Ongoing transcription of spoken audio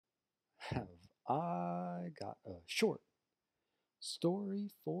I got a short story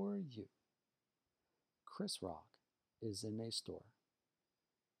for you. Chris Rock is in a store.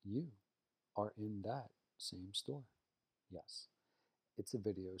 You are in that same store. Yes, it's a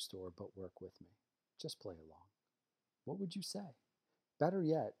video store, but work with me. Just play along. What would you say? Better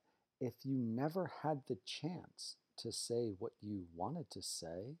yet, if you never had the chance to say what you wanted to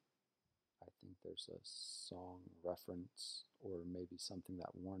say, I think there's a song reference or maybe something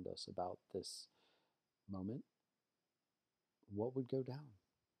that warned us about this moment. What would go down?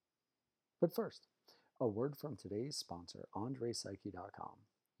 But first, a word from today's sponsor, AndrePsyche.com.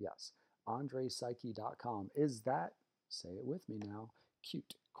 Yes, AndrePsyche.com is that, say it with me now,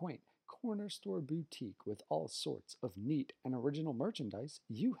 cute, quaint, corner store boutique with all sorts of neat and original merchandise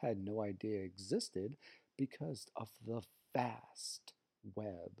you had no idea existed because of the vast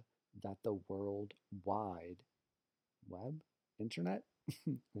web that the world wide web, internet,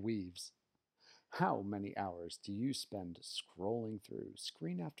 weaves. How many hours do you spend scrolling through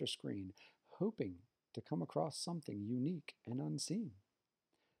screen after screen, hoping to come across something unique and unseen?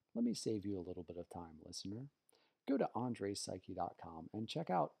 Let me save you a little bit of time, listener. Go to AndrePsyche.com and check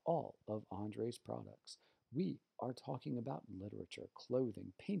out all of Andre's products. We are talking about literature,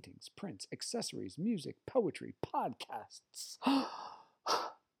 clothing, paintings, prints, accessories, music, poetry, podcasts,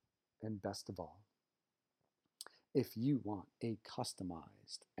 and best of all, if you want a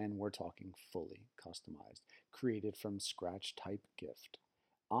customized, and we're talking fully customized, created from scratch type gift,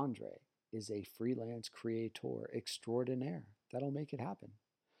 Andre is a freelance creator extraordinaire that'll make it happen.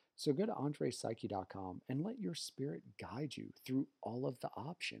 So go to AndrePsyche.com and let your spirit guide you through all of the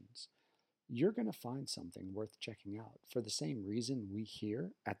options. You're going to find something worth checking out for the same reason we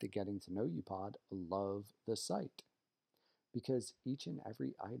here at the Getting to Know You pod love the site. Because each and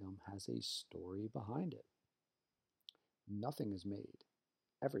every item has a story behind it. Nothing is made,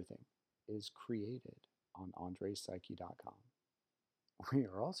 everything is created on AndrePsyche.com. We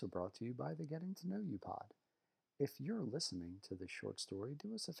are also brought to you by the Getting to Know You pod. If you're listening to this short story,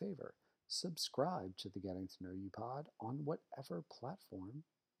 do us a favor. Subscribe to the Getting to Know You pod on whatever platform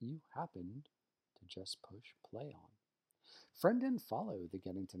you happened to just push play on. Friend and follow the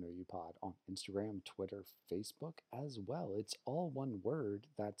Getting to Know You pod on Instagram, Twitter, Facebook as well. It's all one word.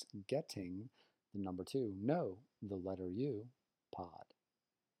 That's getting the number 2, know the letter U, pod.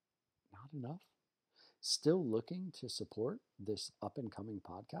 Not enough? Still looking to support this up and coming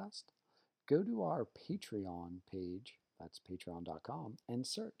podcast? Go to our Patreon page, that's patreon.com, and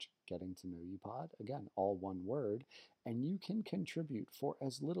search Getting to Know You Pod, again, all one word, and you can contribute for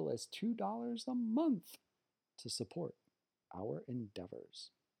as little as $2 a month to support our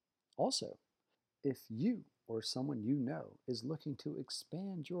endeavors. Also, if you or someone you know is looking to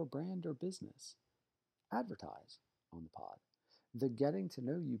expand your brand or business, advertise on the pod. The Getting to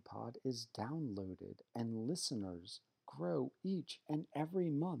Know You pod is downloaded and listeners grow each and every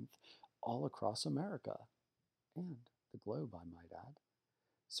month all across America and the globe, I might add.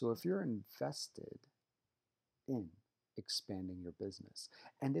 So if you're invested in expanding your business,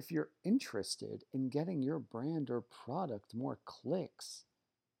 and if you're interested in getting your brand or product more clicks,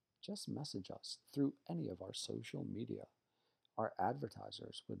 just message us through any of our social media. Our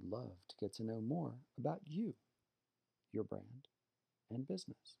advertisers would love to get to know more about you, your brand, and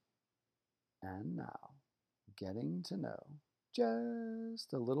business. And now, getting to know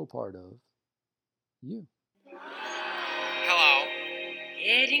just a little part of you. Hello.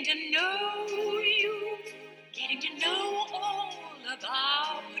 Getting to know you, getting to know all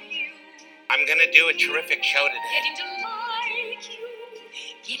about you. I'm going to do a terrific show today. Getting to like you,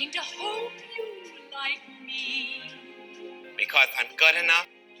 getting to hope you like me. Because I'm good enough.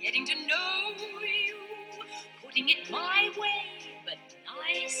 Getting to know you, putting it my way, but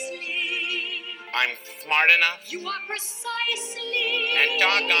nicely. I'm smart enough. You are precisely. And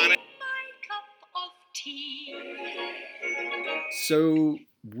doggone it. My cup of tea. So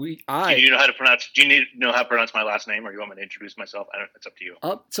Do you know how to pronounce? Do you need to know how to pronounce my last name, or you want me to introduce myself? I don't. It's up to you.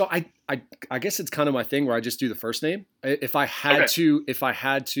 So I guess it's kind of my thing where I just do the first name. If I had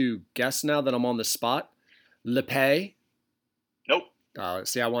to guess now that I'm on the spot, Lepay. Nope.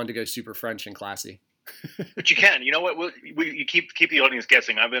 See, I wanted to go super French and classy. But you can. You know what? You keep the audience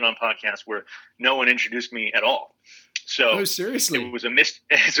guessing. I've been on podcasts where no one introduced me at all. So seriously, it was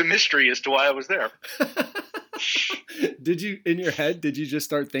it's a mystery as to why I was there. Did you, in your head, did you just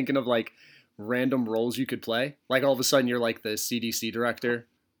start thinking of like random roles you could play? Like all of a sudden you're like the CDC director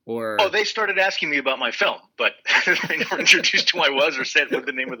or... Oh, they started asking me about my film, but they never introduced who I was or said what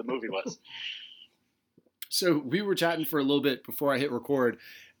the name of the movie was. So we were chatting for a little bit before I hit record,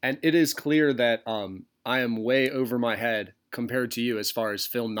 and it is clear that I am way over my head compared to you as far as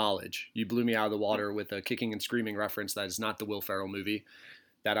film knowledge. You blew me out of the water with a kicking and screaming reference that is not the Will Ferrell movie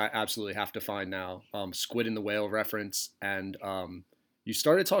that I absolutely have to find now. Squid and the Whale reference. And you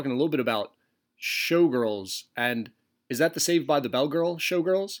started talking a little bit about Showgirls. And is that the Saved by the Bell girl,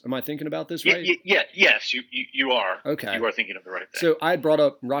 Showgirls? Am I thinking about this right? Yes, you are. Okay. You are thinking of the right thing. So I brought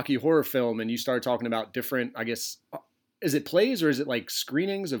up Rocky Horror Film, and you started talking about different, I guess, is it plays or is it like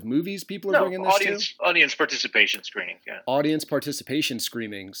screenings of movies people are bringing this to? Audience participation screenings, yeah. Audience participation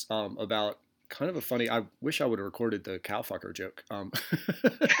screenings about kind of a funny, I wish I would have recorded the cowfucker joke. I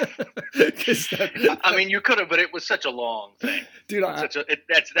mean, you could have, but it was such a long thing. Dude,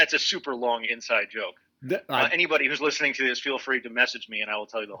 that's a super long inside joke. Anybody who's listening to this, feel free to message me and I will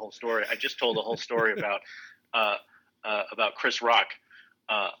tell you the whole story. I just told a whole story about Chris Rock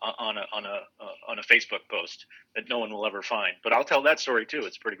on a Facebook post that no one will ever find, but I'll tell that story too.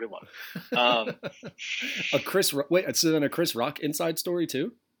 It's a pretty good one. So then a Chris Rock inside story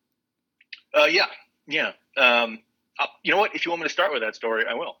too? Yeah. You know what? If you want me to start with that story,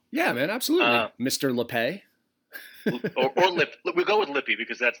 I will. Yeah, man, absolutely. Mr. LePay. or Lip. We'll go with Lippy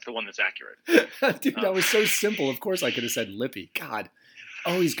because that's the one that's accurate. Dude, that was so simple. Of course I could have said Lippy. God.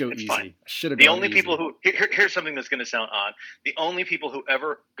 Always go it's easy. Fine. Should have. The only people who here's something that's going to sound odd. The only people who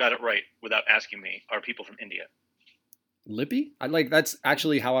ever got it right without asking me are people from India. Lippy? That's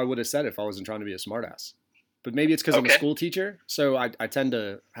actually how I would have said it if I wasn't trying to be a smartass. But maybe it's because I'm a school teacher, so I tend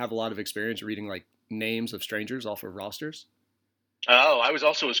to have a lot of experience reading like names of strangers off of rosters. Oh, I was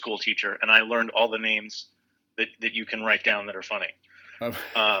also a school teacher, and I learned all the names that you can write down that are funny.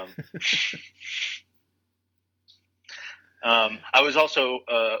 I was also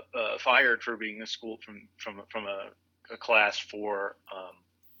fired for being a school from a class for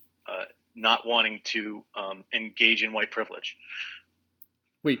not wanting to engage in white privilege.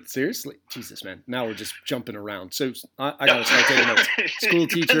 Wait, seriously? Jesus, man. Now we're just jumping around. So I got to start taking notes. School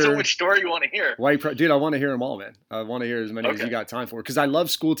teacher. Depends on which story you want to hear. Dude, I want to hear them all, man. I want to hear as many as you got time for because I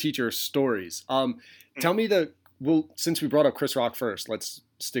love school teacher stories. Tell me since we brought up Chris Rock first, let's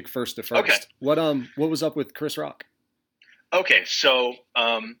stick first to first. Okay. What was up with Chris Rock? Okay, so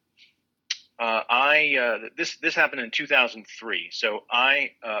this happened in 2003. So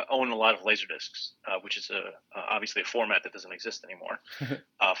I own a lot of Laserdiscs, which is obviously a format that doesn't exist anymore.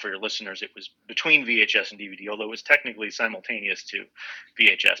 For your listeners, it was between VHS and DVD, although it was technically simultaneous to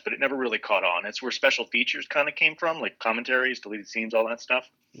VHS, but it never really caught on. It's where special features kind of came from, like commentaries, deleted scenes, all that stuff.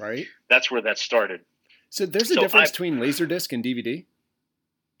 Right. That's where that started. So there's a difference between Laserdisc and DVD?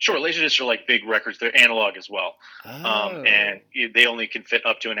 Sure, Laserdiscs are like big records. They're analog as well. Oh. And they only can fit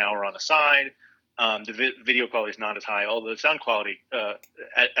up to an hour on the side. The video quality is not as high, although the sound quality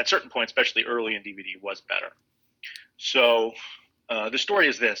at certain points, especially early in DVD, was better. So the story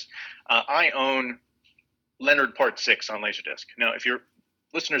is this. I own Leonard Part 6 on Laserdisc. Now, if your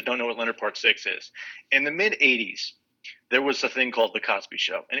listeners don't know what Leonard Part 6 is, in the mid-'80s, there was a thing called The Cosby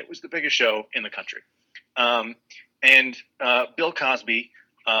Show, and it was the biggest show in the country. And Bill Cosby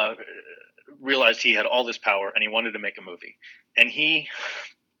realized he had all this power, and he wanted to make a movie. And he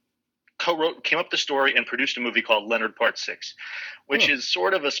came up the story and produced a movie called Leonard Part 6, which is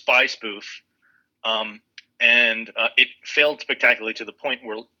sort of a spy spoof. And it failed spectacularly to the point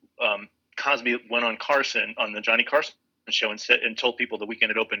where Cosby went on Carson, on the Johnny Carson show, and told people the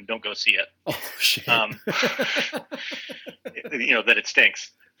weekend it opened, don't go see it. Oh, shit. That it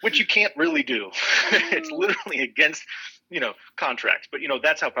stinks, which you can't really do. It's literally against, contracts, but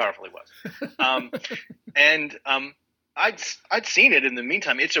that's how powerful he was. I'd seen it in the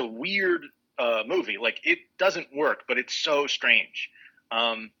meantime. It's a weird movie. Like, it doesn't work, but it's so strange.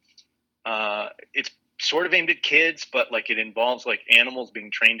 It's sort of aimed at kids, but like it involves like animals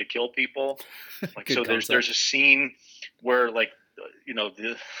being trained to kill people. Like, so there's a scene where like,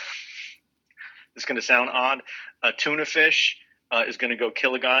 this is going to sound odd. A tuna fish is going to go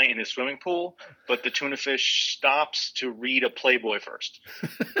kill a guy in his swimming pool, but the tuna fish stops to read a Playboy first.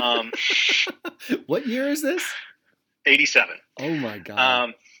 What year is this? 87. Oh my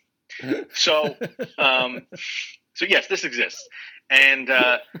God. So yes, this exists. And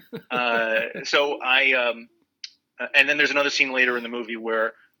so and then there's another scene later in the movie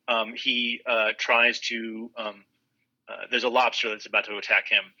where he tries to, there's a lobster that's about to attack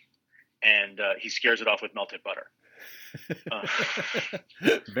him, and he scares it off with melted butter.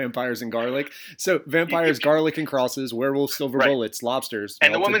 Vampires and garlic. So vampires, garlic and crosses, werewolves, silver bullets, lobsters,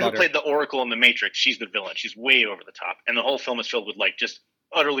 and the woman who played the Oracle in The Matrix, she's the villain. She's way over the top, and the whole film is filled with like just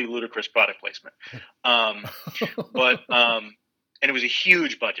utterly ludicrous product placement. And it was a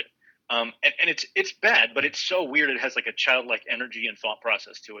huge budget. And it's bad, but it's so weird. It has like a childlike energy and thought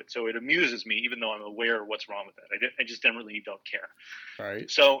process to it. So it amuses me, even though I'm aware of what's wrong with it. I just generally don't care. All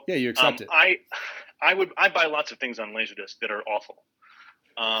right. So yeah, you accept it. I buy lots of things on Laserdisc that are awful.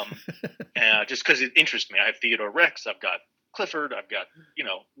 Just because it interests me. I have Theodore Rex. I've got Clifford. I've got,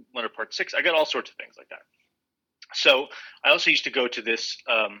 Leonard Part 6. I got all sorts of things like that. So I also used to go to this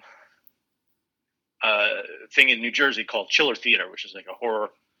thing in New Jersey called Chiller Theater, which is like a horror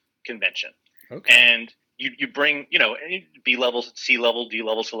convention. Okay. And you bring, B level, C level, D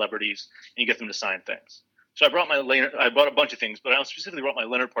level celebrities, and you get them to sign things. So I bought a bunch of things, but I specifically brought my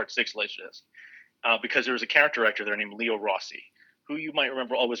Leonard Part 6 Laserdisc because there was a character actor there named Leo Rossi, who you might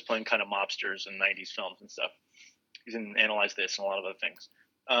remember always playing kind of mobsters in 90s films and stuff. He's in Analyze This and a lot of other things.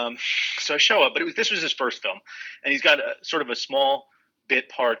 So I show up, but this was his first film, and he's got sort of a small bit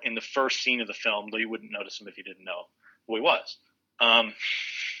part in the first scene of the film, though you wouldn't notice him if you didn't know who he was.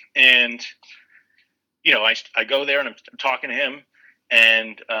 And I go there and I'm talking to him,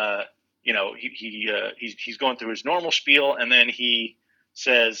 and he's going through his normal spiel, and then he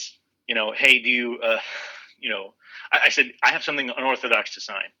says, hey, do you I said, I have something unorthodox to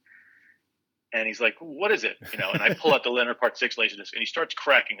sign. And he's like, what is it? And I pull out the Leonard Part 6 Laserdisc, and he starts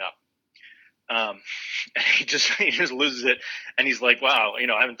cracking up. And he just loses it. And he's like, wow,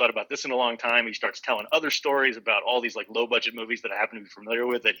 I haven't thought about this in a long time. He starts telling other stories about all these like low budget movies that I happen to be familiar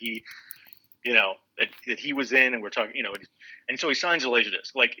with that he, that he was in, and we're talking, and so he signs a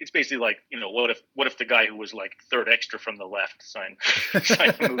Laserdisc. Like, it's basically like, what if the guy who was like third extra from the left signed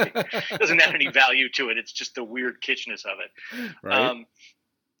the movie? It doesn't have any value to it. It's just the weird kitschness of it. Right.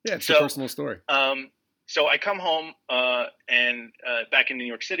 Yeah, it's a personal story. So I come home and back in New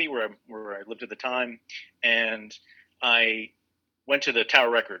York City where I lived at the time, and I went to the Tower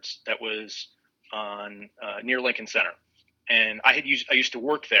Records that was on near Lincoln Center, and I used to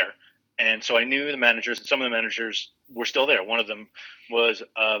work there, and so I knew the managers, and some of the managers were still there. One of them was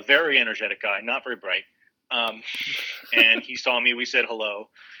a very energetic guy, not very bright, and he saw me. We said hello.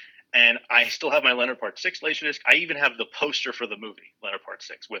 And I still have my Leonard Part 6 Laserdisc. I even have the poster for the movie, Leonard Part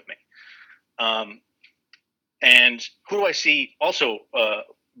 6, with me. And who do I see also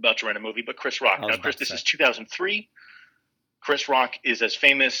about to rent a movie but Chris Rock? Now, Chris, this is 2003. Chris Rock is as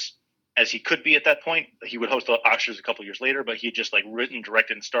famous as he could be at that point. He would host the Oscars a couple years later, but he had just like written,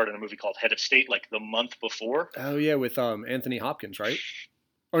 directed, and starred in a movie called Head of State like the month before. Oh, yeah, with Anthony Hopkins, right?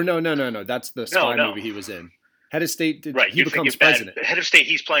 Or no. That's the spy movie he was in. Head of State, he becomes president. Head of State,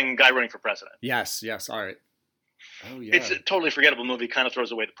 he's playing a guy running for president. Yes, all right. Oh, yeah. It's a totally forgettable movie, kind of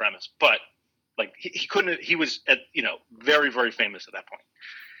throws away the premise. But, like, he was, very, very famous at that point.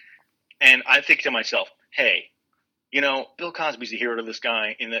 And I think to myself, hey, Bill Cosby's the hero to this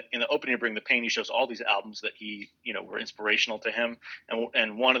guy. In the opening of Bring the Pain, he shows all these albums that he, were inspirational to him.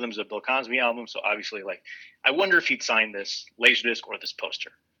 And one of them is a Bill Cosby album. So, obviously, like, I wonder if he'd sign this Laserdisc or this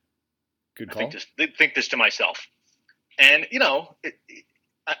poster. Good call. I think this to myself, and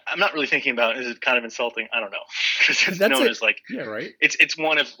I'm not really thinking about, is it kind of insulting? I don't know, because it's known as like, yeah, right. It's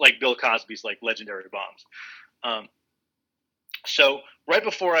one of like Bill Cosby's like legendary bombs. So right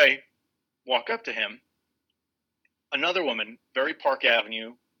before I walk up to him, another woman, very Park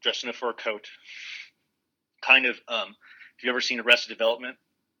Avenue, dressed in a fur coat, kind of. Have you ever seen Arrested Development?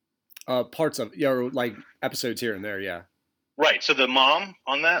 Parts of, or like episodes here and there, yeah. Right. So the mom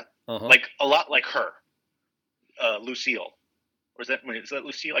on that. Uh-huh. Like a lot like her, Lucille, or is that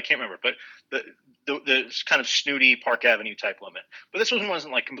Lucille? I can't remember. But the kind of snooty Park Avenue type woman. But this one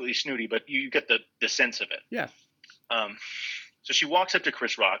wasn't like completely snooty, but you get the sense of it. Yeah. So she walks up to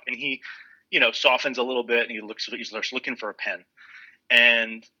Chris Rock, and he, softens a little bit, and he starts looking for a pen,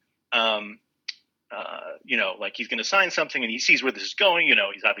 and like he's going to sign something, and he sees where this is going.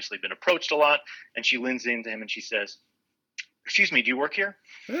 He's obviously been approached a lot, and she leans into him and she says, "Excuse me, do you work here?"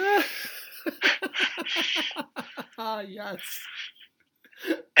 Yes.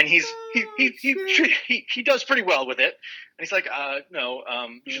 And he does pretty well with it. And he's like, no,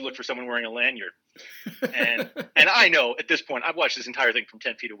 you should look for someone wearing a lanyard. And I know at this point, I've watched this entire thing from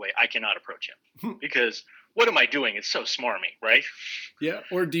 10 feet away. I cannot approach him because what am I doing? It's so smarmy, right? Yeah.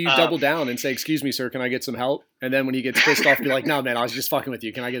 Or do you double down and say, "Excuse me, sir, can I get some help?" And then when he gets pissed off, be like, "No, man, I was just fucking with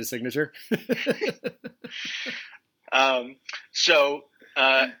you. Can I get a signature?" So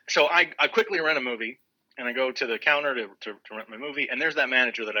I quickly rent a movie, and I go to the counter to rent my movie, and there's that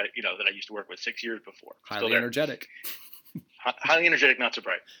manager that I used to work with 6 years before. Highly energetic. Highly energetic, not so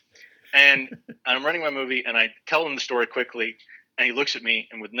bright. And I'm renting my movie, and I tell him the story quickly, and he looks at me,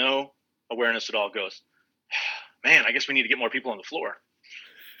 and with no awareness at all goes, "Man, I guess we need to get more people on the floor."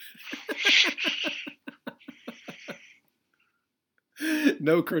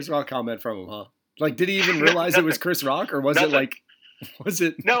 No Chris Rock comment from him, huh? Like, did he even realize it was Chris Rock, or was Nothing. it like, was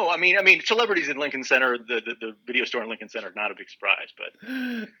it? No, I mean, celebrities in Lincoln Center, the video store in Lincoln Center, not a big surprise, but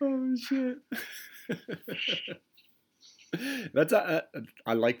Oh shit. That's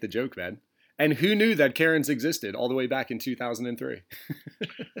I like the joke, man. And who knew that Karens existed all the way back in 2003?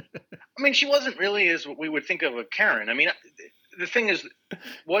 I mean, she wasn't really as what we would think of a Karen. I mean, the thing is,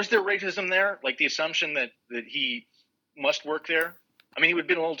 was there racism there? Like the assumption that he must work there? I mean, he would have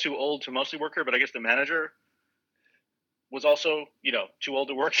been a little too old to mostly work there, but I guess the manager was also, too old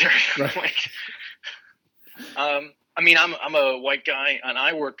to work there. Right. Like, I mean, I'm a white guy and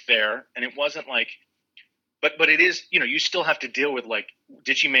I worked there, and it wasn't like, but it is, you still have to deal with like,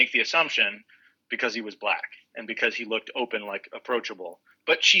 did she make the assumption because he was black and because he looked open, like approachable?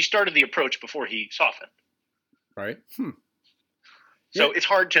 But she started the approach before he softened. Right. So it's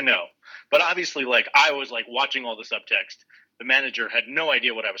hard to know. But obviously, like, I was like watching all the subtext. The manager had no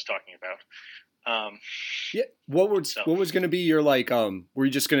idea what I was talking about. Yeah. What was going to be your like? Were you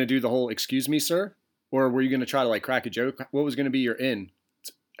just going to do the whole "excuse me, sir," or were you going to try to like crack a joke? What was going to be your in?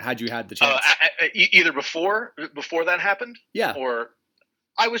 Had you had the chance? Either before that happened, yeah, or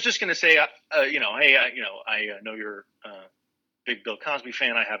I was just going to say, hey, I know you're a big Bill Cosby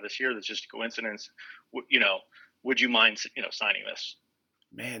fan. I have this here. That's just a coincidence. Would you mind, signing this?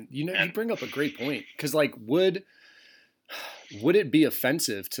 Man, you bring up a great point, because like, would it be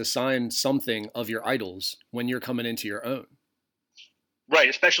offensive to sign something of your idols when you're coming into your own? Right,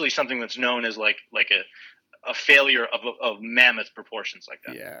 especially something that's known as like a failure of mammoth proportions like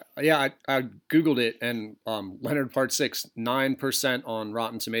that. Yeah. I Googled it, and Leonard Part 6, 9% on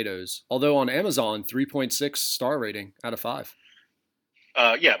Rotten Tomatoes. Although on Amazon, 3.6 star rating out of 5.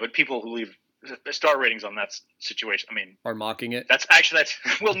 Yeah, but people who leave star ratings on that situation, I mean, are mocking it. That's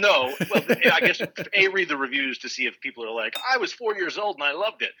well, no. Well, I guess read the reviews to see if people are like, I was 4 years old and I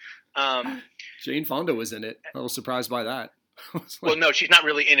loved it. Jane Fonda was in it. I was surprised by that. Well, no, she's not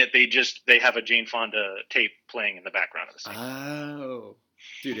really in it. They have a Jane Fonda tape playing in the background of the scene. Oh,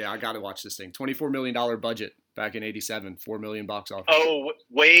 dude, yeah, I got to watch this thing. $24 million budget back in '87, $4 million box office. Oh,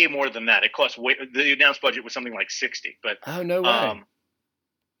 way more than that. It cost the announced budget was something like 60. But oh, no way.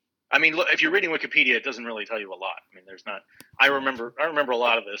 I mean, look, if you're reading Wikipedia, it doesn't really tell you a lot. I mean, there's not. I remember a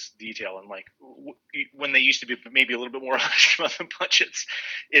lot of this detail, and like when they used to be maybe a little bit more honest about the budgets,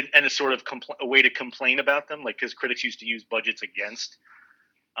 and it's sort of a way to complain about them, like because critics used to use budgets against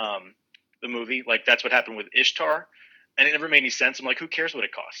the movie. Like that's what happened with Ishtar, and it never made any sense. I'm like, who cares what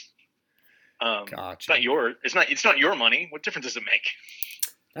it costs? Gotcha. It's not your. It's not your money. What difference does it make?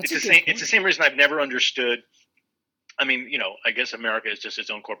 That's it's the same. It's the same reason I've never understood. I mean, I guess America is just its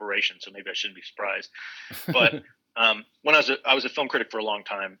own corporation, so maybe I shouldn't be surprised. But when I was a film critic for a long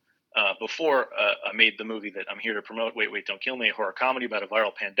time, before I made the movie that I'm here to promote, Wait, Wait, Don't Kill Me, a horror comedy about a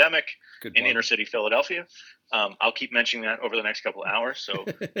viral pandemic in inner city Philadelphia. I'll keep mentioning that over the next couple of hours, so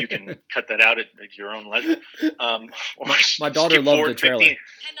you can cut that out at your own leisure. My daughter loved the trailer. 15. And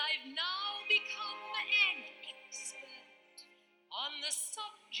I've now become an expert on the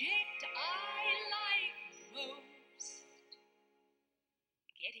subject I like most.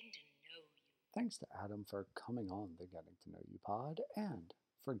 Getting to know you. Thanks to Adam for coming on the Getting to Know You pod and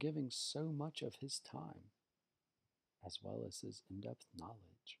for giving so much of his time, as well as his in-depth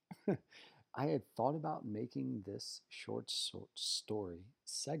knowledge. I had thought about making this short story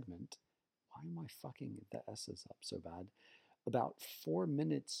segment. Why am I fucking the S's up so bad? About 4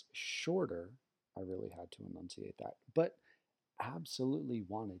 minutes shorter. I really had to enunciate that. But absolutely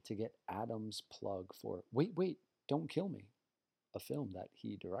wanted to get Adam's plug for Wait, Wait, Don't Kill Me, a film that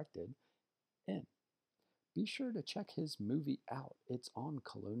he directed, in. Be sure to check his movie out. It's on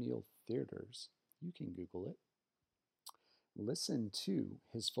Colonial Theaters. You can Google it. Listen to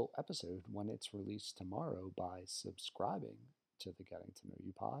his full episode when it's released tomorrow by subscribing to the Getting to Know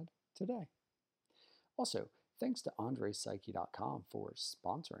You pod today. Also, thanks to AndrePsyche.com for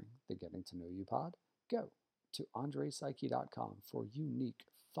sponsoring the Getting to Know You pod. Go to AndrePsyche.com for unique,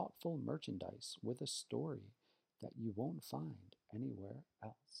 thoughtful merchandise with a story that you won't find anywhere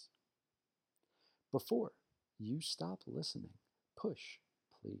else. Before you stop listening, push,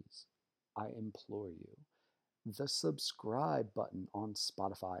 please, I implore you, the subscribe button on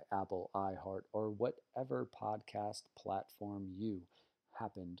Spotify, Apple, iHeart, or whatever podcast platform you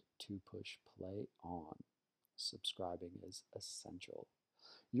happened to push play on. Subscribing is essential.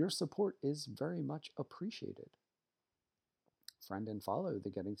 Your support is very much appreciated. Friend and follow the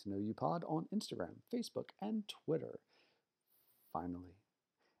Getting to Know You pod on Instagram, Facebook, and Twitter. Finally,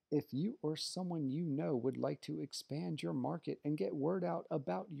 if you or someone you know would like to expand your market and get word out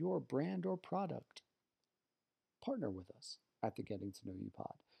about your brand or product, Partner with us at the Getting to Know You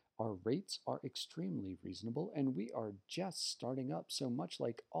Pod. Our rates are extremely reasonable, and we are just starting up, so much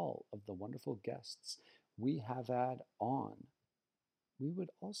like all of the wonderful guests we have had on. We would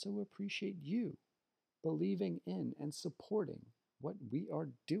also appreciate you believing in and supporting what we are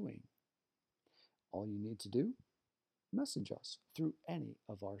doing. All you need to do, message us through any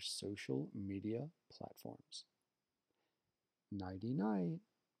of our social media platforms. Nighty night.